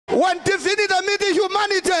When divinity meets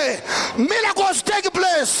humanity, miracles take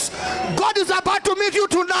place. God is about to meet you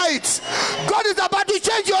tonight. God is about to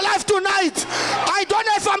change your life tonight. I don't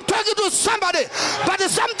know if I'm talking to somebody, but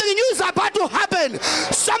something new is about to happen.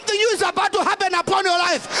 Something new is about to happen upon your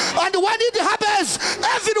life. And when it happens,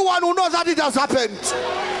 everyone will know that it has happened.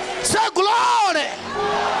 Say glory.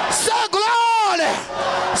 Say glory.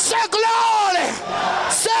 Say glory.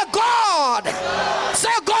 Say God.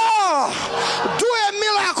 Say God. Do a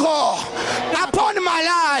miracle upon my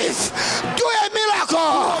life. Do a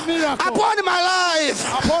miracle upon my life.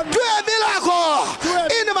 Do a miracle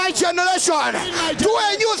in my generation. Do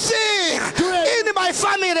a new thing in my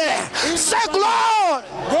family. Say glory.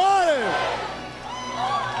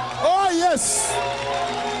 Oh yes.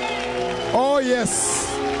 Oh yes.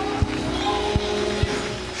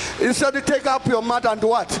 He said, take up your mat and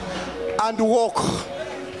what? And walk.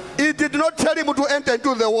 He did not tell him to enter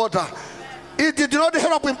into the water. He did not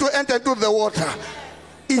help him to enter into the water.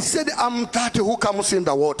 He said, I'm that who comes in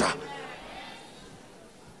the water.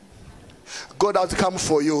 God has come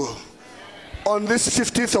for you. On this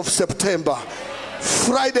 15th of September,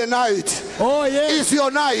 Friday night. Oh yes. Is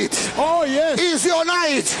your night. Oh yes. Is your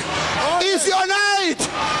night. Oh, is your night.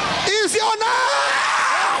 Is your night.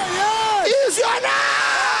 Oh, yes. Is your night.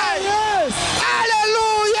 Yes.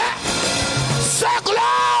 Hallelujah. Say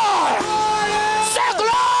glory. Say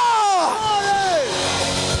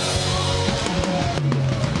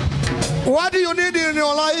glory. What you need in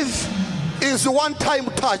your life is one-time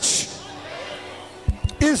touch.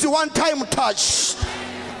 Is one-time touch.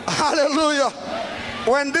 Hallelujah.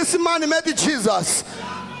 When this man met Jesus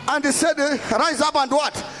and he said, rise up and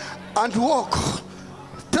what? And walk.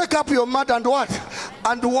 Take up your mat and what?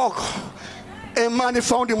 And walk. A man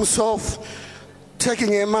found himself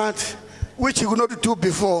taking a mat which he could not do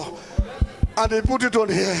before, and he put it on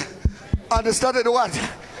here and he started what?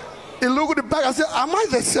 He looked back and said, am I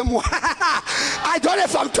the same one? I don't know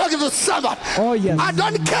if I'm talking to someone. Oh yes. I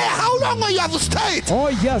don't care how long you have stayed. Oh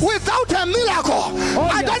yes. Without a miracle. Oh,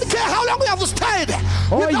 I yes. don't care how long you have stayed.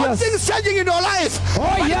 Oh, without yes. things changing in your life.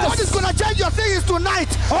 Oh but yes. God is going to change your things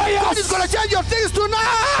tonight. Oh yes. God is going to change your things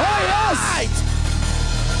tonight. Oh yes.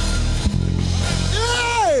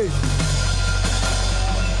 Yay.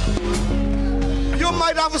 You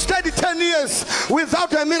might have stayed 10 years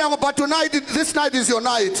without a miracle, but tonight, this night is your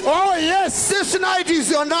night. Oh yes. This night is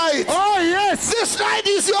your night. Oh yes. This night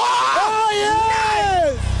is your Oh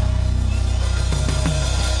yes.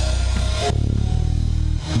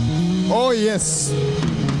 Oh yes.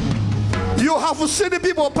 You have seen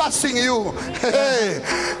people passing you. Hey.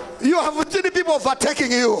 You have seen people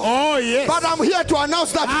overtaking you. Oh yes. But I'm here to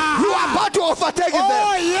announce that you are about to overtake them.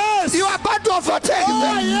 Oh yes. You are about to overtake them.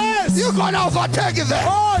 Oh yes. You're gonna overtake them.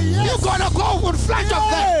 Oh yes. You're gonna go in front of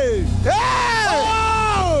them. Hey!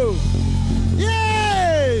 Oh!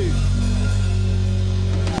 Yay!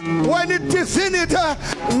 When divinity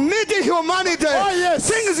meets humanity, Oh, yes.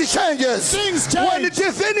 things changes. Things change. When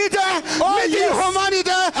divinity Oh, meets yes.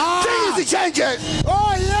 humanity, things changes.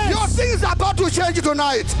 Oh yes. Your things are about to change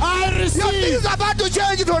tonight. I Your receive. things are about to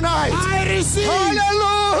change tonight. I receive.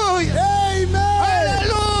 Hallelujah. Amen.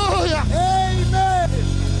 Hallelujah. Amen.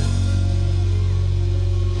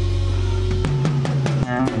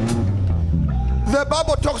 The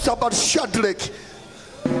Bible talks about Shadrach,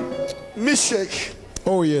 Meshach,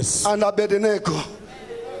 Oh yes. and Abednego.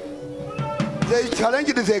 They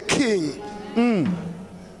challenged the king,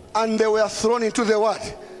 and they were thrown into the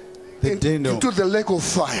what? Into the lake of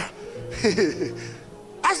fire.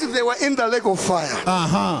 As if they were in the lake of fire.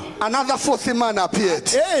 Another fourth man appeared.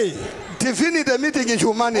 Hey. Divinity meeting in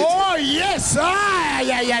humanity. Oh yes.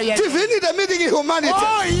 Yeah. Divinity meeting in humanity.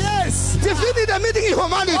 Oh yes. Divinity meeting in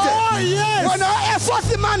humanity. Oh yes. When a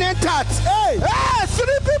fourth man entered, Hey.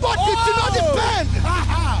 three people did not depend.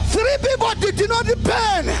 Three people did not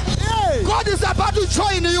depend. Hey. God is about to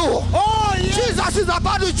join you. Oh yes. Jesus is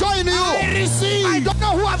about to join you. I receive. I don't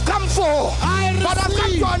know who I've come for, I but I've come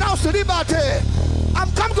receive. to announce liberty.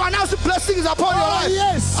 I've come to announce blessings upon your life.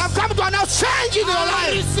 Yes. I've come to announce change in your I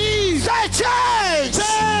life. receive. Say change.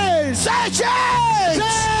 Change. Say change.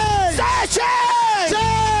 Change. Say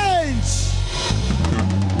change.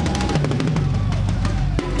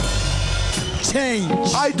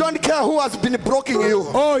 Change. I don't care who has been blocking you.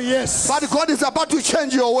 Oh yes. But God is about to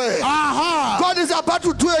change your way. God is about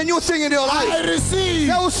to do a new thing in your life. I receive.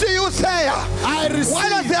 They will see you there. I receive.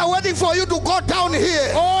 While they are waiting for you to go down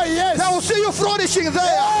here, Oh yes. they will see you flourishing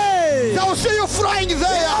there. Hey. They will see you flying there.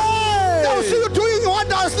 Hey. They will see you doing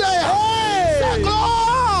wonders there. Hey. Say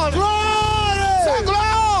glory. Say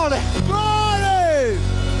Glory. glory. Glory.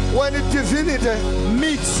 When divinity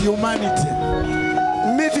Meets humanity.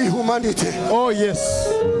 meets humanity. Oh, yes.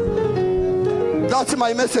 That's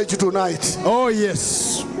my message tonight. Oh,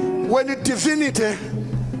 yes. When divinity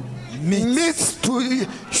meets to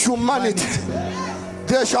humanity,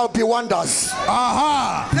 there shall be wonders.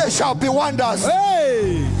 Aha. There shall be wonders.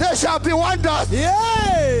 Hey. There shall be wonders.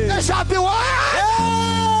 Yay. There shall be wonders.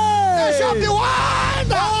 Hey. There shall be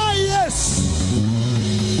wonders. Oh, yes.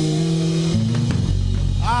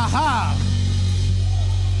 Aha.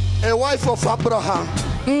 A wife of Abraham,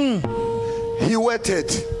 he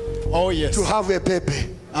waited Oh, yes. to have a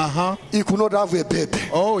baby. Uh-huh. He could not have a baby.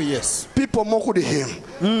 Oh, yes. People mocked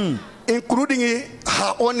him, including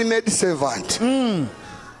her own maid servant.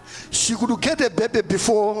 She could get a baby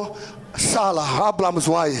before Sarah, Abraham's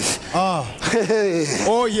wife. Ah.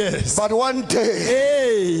 Oh, yes. But one day,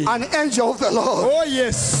 Hey. an angel of the Lord Oh,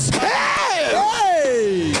 yes. came.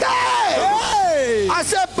 Hey. Came. Hey. I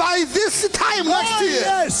said, by this time next Oh, year,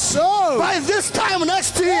 yes. Oh. by this time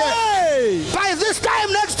next year, Hey. by this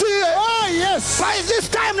time next year, Oh, yes. by this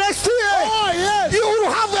time next year, Oh, yes. you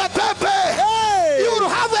will have a baby. Hey. You will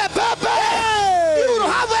have a baby. Hey. You will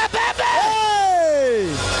have a baby. Hey.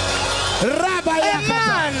 A Rabayakata.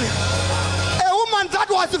 man, a woman that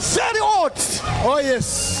was very old, Oh,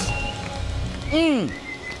 yes.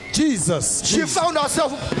 Jesus. she found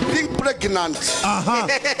herself being pregnant. Uh-huh.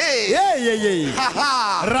 Hey. Yeah, yeah, yeah.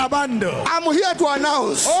 Haha. Rabando. I'm here to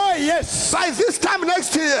announce, Oh, yes. by this time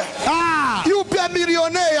next year, Ah. you'll be a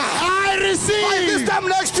millionaire. I receive. By this time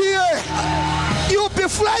next year, you'll be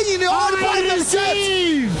flying in your own I private jet.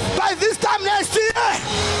 receive. By this time next year,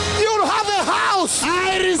 you'll have a house. I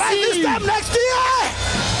By this receive. time next year,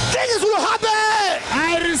 things will happen.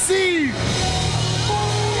 I receive.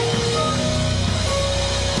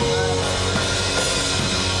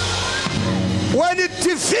 When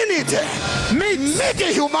divinity meet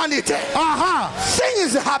humanity, Aha.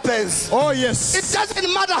 things happens. Oh, yes. It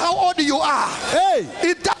doesn't matter how old you are. Hey.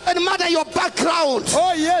 It doesn't matter your background.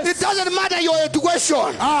 Oh, yes. It doesn't matter your education.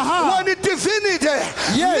 Aha. When divinity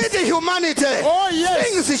Yes. meet humanity, Oh, yes.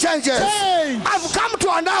 things changes. Change. I've come to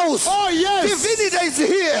announce, Oh, yes. divinity is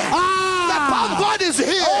here. The power of Ah. God is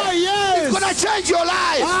here. Oh, yes. It's gonna change your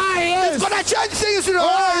life. Ah, yes. It's gonna change things in your Oh,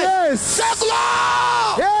 life. yes. Say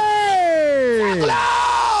glory! Hey. Glory!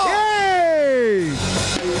 Hey.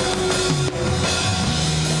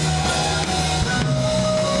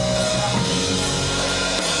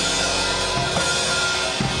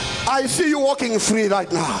 I see you walking free right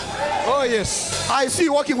now. Oh, yes. I see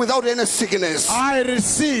you walking without any sickness. I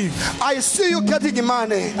receive. I see you getting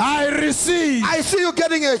money. I receive. I see you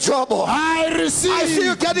getting a job. I receive. I see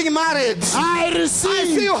you getting married. I receive. I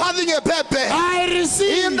see you having a baby. I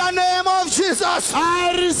receive. In the name of Jesus,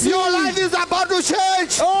 I receive. your life is about to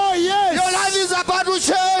change. Oh, yes. Your life is about to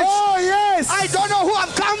change. Oh, yes. I don't know who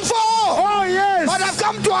I've come for, Oh, yes. but I've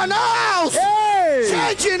come to announce Hey.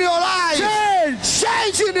 change in your life. Change.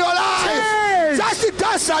 Change in your life. Change. Just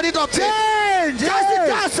dance a little bit. Change. Just Hey.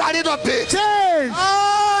 dance a little bit. Change.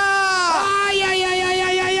 Ah, Ah, yeah, yeah, yeah,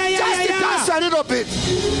 yeah, yeah, yeah, just yeah, dance yeah. a little bit.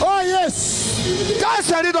 Oh, yes.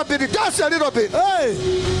 Dance a little bit. Dance a little bit. Hey.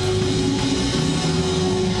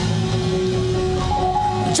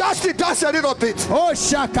 Just dance a little bit. Oh,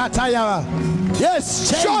 Shakataya. Yes,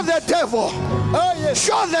 change. Show the devil. Oh, yes.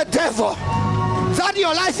 Show the devil that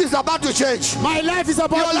your life is about to change. My life is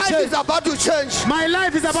about Your to life change. is about to change. My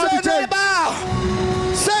life is about Say to change. neighbor.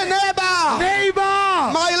 Say neighbor. Neighbor.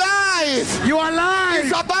 My life Your life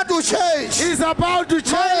is about to change. is about to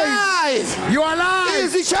change. My life Your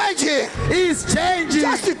life is changing. is changing.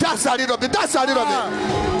 Just dance a little bit. Dance a little bit.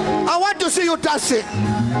 I want to see you dancing.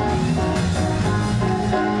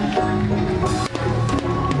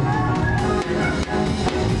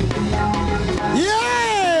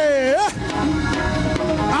 Yeah.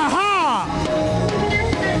 Aha.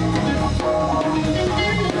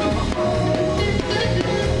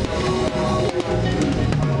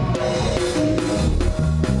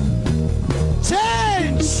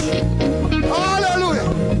 Change. Hallelujah.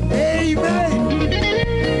 Amen.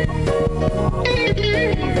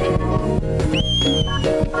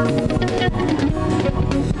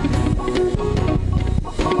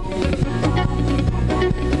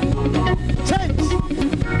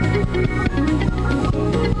 Change.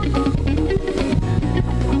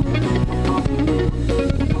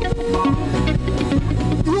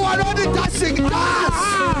 You are not dancing. Dance.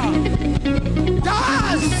 Ah.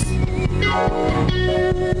 Dance.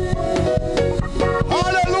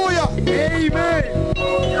 Hallelujah. Amen.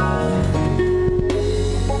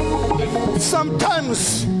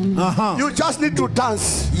 Sometimes you just need to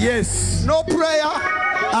dance. Yes. No prayer,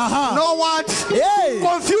 No what? Hey.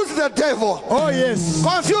 Confuse the devil. Oh yes.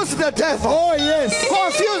 Confuse the devil. Oh yes.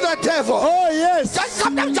 Confuse the devil. Oh yes.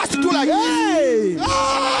 Sometimes just do like Hey. this. Hey.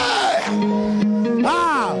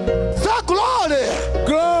 Ah. Say glory.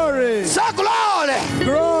 Glory. Say glory.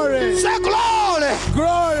 Glory. Say glory.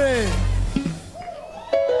 Glory.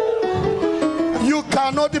 You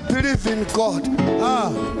cannot believe in God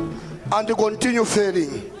and continue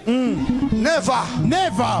failing. Never.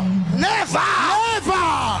 Never. Never. Never.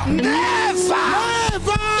 Never.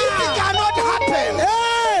 Never. It cannot happen.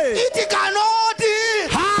 Hey. It cannot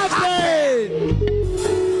Happen.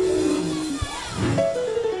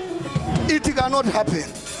 It cannot happen.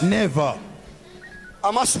 Never.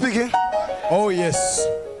 Am I speaking? Oh yes.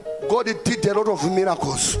 God did a lot of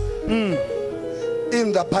miracles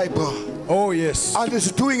in the Bible. Oh yes. And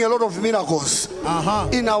is doing a lot of miracles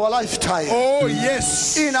in our lifetime. Oh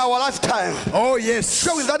yes. In our lifetime. Oh yes.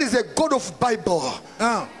 Showing that is a God of Bible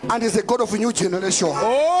and is a God of new generation.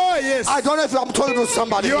 Oh yes. I don't know if I'm talking to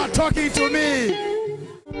somebody. You are talking to me.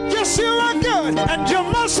 Yes, you are good, and your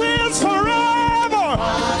mercy is forever.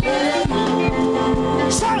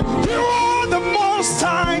 Say, you are the Most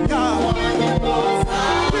High God.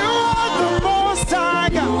 You are the Most High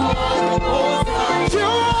God. You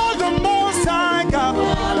are the Most High God.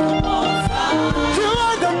 You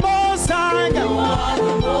are the Most High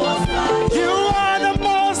God. You are the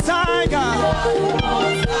Most High God.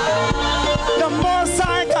 The Most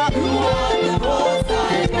High God.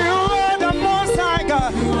 You are the Most High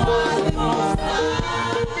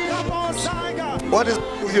God. What is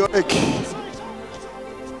with your leg?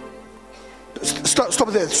 Stop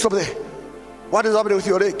there. Stop there. What is happening with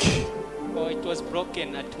your leg? Oh, it was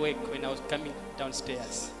broken at work when I was coming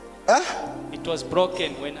downstairs. Huh? It was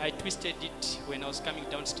broken when I twisted it when I was coming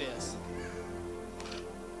downstairs.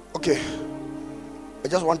 Okay. I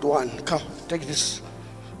just want one. Come, take this.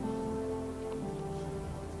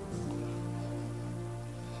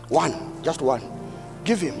 One. Just one.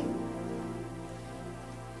 Give him.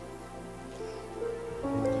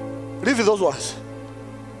 Leave those ones.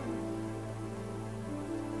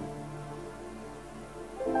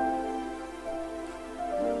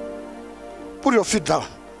 Put your feet down.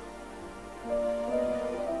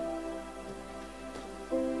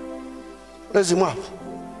 Raise him up.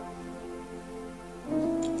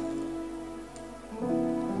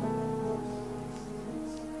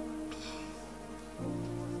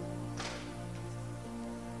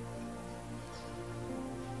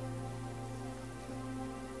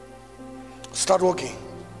 Start walking.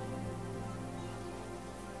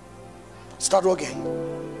 Start walking.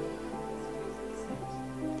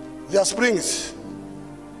 There are springs.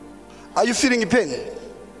 Are you feeling pain?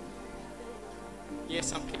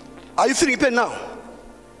 Yes, I'm Are you feeling pain now?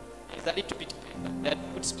 It's a little bit pain. That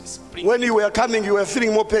good spring. When you were coming, you were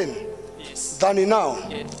feeling more pain Yes. than now.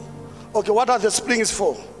 Yes. Okay, what are the springs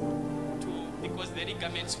for? Because the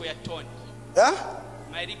ligaments were torn. Yeah?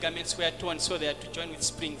 My ligaments were torn, so they had to join with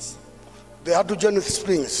springs. They had to join with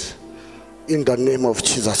springs. In the name of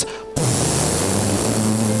Jesus.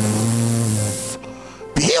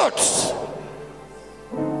 Be healed.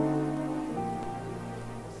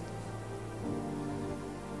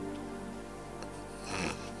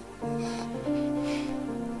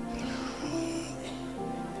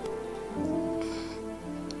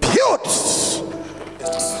 Be healed.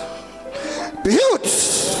 Be healed.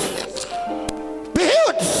 Be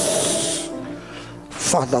healed.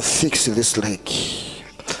 Father, fix this leg.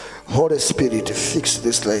 Holy Spirit, fix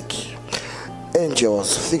this leg.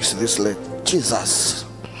 Angels, fix this leg. Jesus,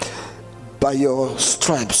 by your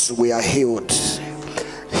stripes we are healed.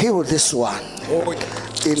 Heal this one.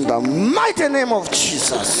 In the mighty name of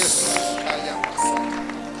Jesus.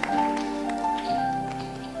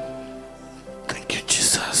 Thank you,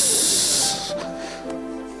 Jesus.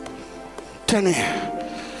 10 here.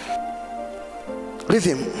 Leave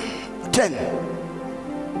him.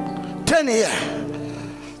 10. 10 here.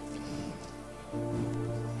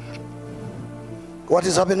 What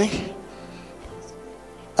is happening?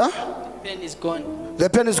 Huh? Pain is gone. The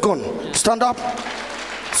pen is gone. Stand up.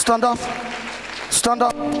 Stand up. Stand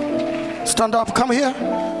up. Stand up. Come here.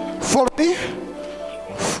 Follow me.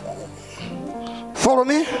 Follow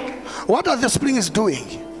me. What are the springs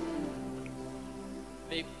doing?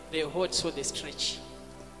 They hold, so they stretch.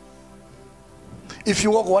 If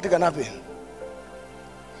you walk, what can happen?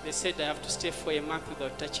 They said I have to stay for a month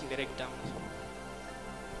without touching the leg down.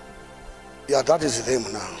 Yeah, that is them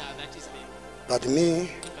now. Yeah, that is them. But me,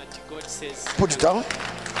 But God says, put it down.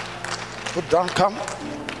 Put down. Come.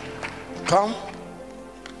 Come.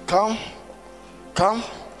 Come. Come.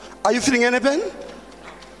 Are you feeling any pain?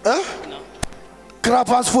 Huh? no. Clap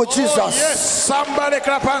hands for Jesus. Oh, yes. Somebody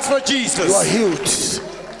clap hands for Jesus. You are healed.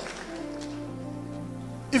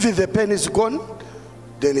 If the pain is gone,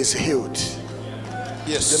 then it's healed.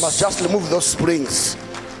 Yes. They must just remove those springs.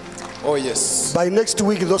 Oh, yes. By next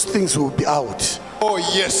week, those things will be out. Oh,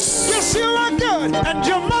 yes. Yes, you are good, and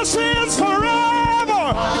your mercy is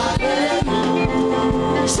forever.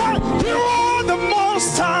 So you are the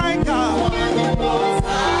Most High God.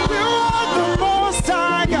 You are the Most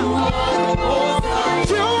High God.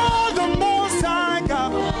 You are the Most High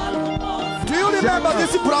God. Do you remember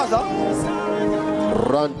this brother?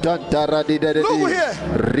 Look here.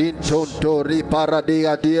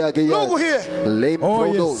 Look here. Oh,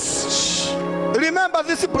 yes. Remember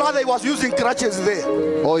this brother, he was using crutches there.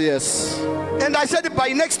 Oh, yes. And I said by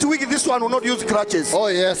next week this one will not use crutches. Oh,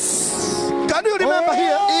 yes. Can you remember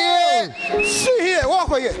here? Yeah. See here.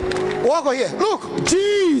 Walk here. Walk here. Look.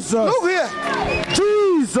 Jesus. Look here.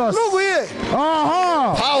 Jesus. Look here.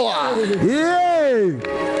 Power. Yeah.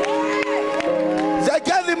 They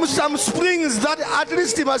gave him some springs that at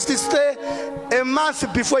least he must stay a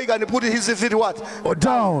month before he can put his feet what?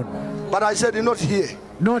 Down. But I said not here.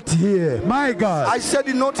 Not here. My God. I said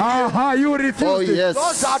not here. You refused. Oh, yes.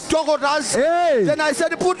 Those are doctors. Hey. Then I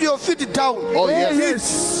said put your feet down. Oh, yes.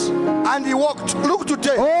 Yes. And he walked. Look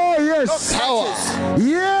today. Oh, yes. Power.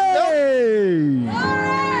 Yay.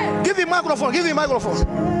 Give him microphone. Give him microphone.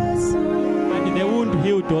 And the wound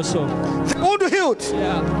healed also. The wound healed.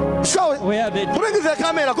 Yeah. Show it. Where they Bring the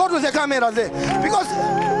camera. Go to the camera there. Because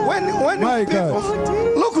when My people,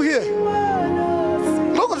 look here.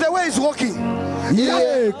 Look at the way he's walking.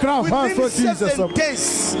 Yeah. Clap hands for Within Jesus. 7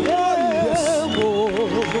 days.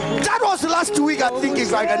 That was last week, I think,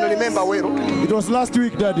 if I can remember well. It was last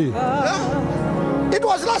week, Daddy. It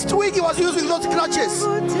was last week he was using those crutches.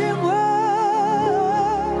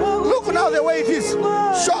 Look now the way it is.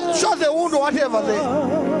 Show the wound or whatever there.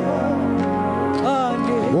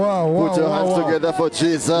 Wow. Put your hands together for We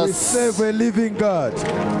Jesus. serve a living God.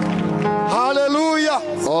 Hallelujah.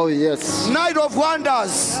 Oh, yes. Night of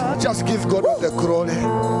wonders. Just give God all the glory.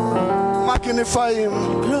 Magnify him.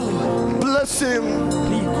 Bless him.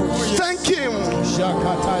 Thank him.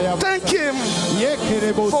 Thank him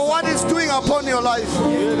for what he's doing upon your life.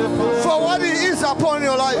 For what he is upon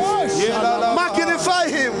your life. Magnify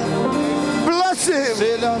him. Bless him.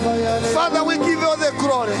 Father, we give you all the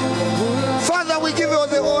glory. Father, we give you all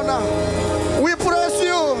the honor. We praise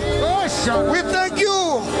you. We thank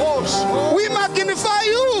you. We magnify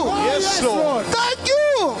you. Yes, Lord. Thank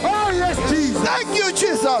you. Oh, yes, Jesus. Thank you,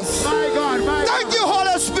 Jesus. My God. Thank you,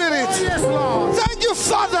 Holy Spirit. Yes, Lord. Thank you,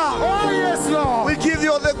 Father. Oh, yes, Lord. We give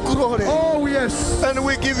you all the glory. Oh, yes. And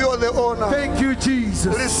we give you all the honor. Thank you,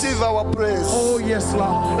 Jesus. Receive our praise. Oh, yes,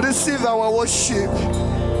 Lord. Receive our worship.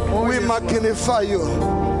 We magnify you.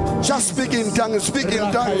 Just speak in tongues. Speak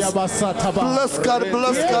in tongues. Bless God in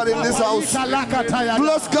this house.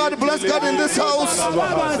 Bless God in this house.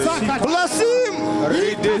 Bless him.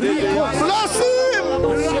 Bless him.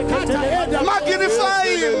 Magnify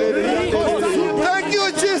him. Thank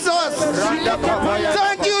you, Jesus.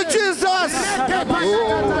 Thank you, Jesus.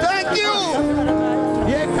 Thank you.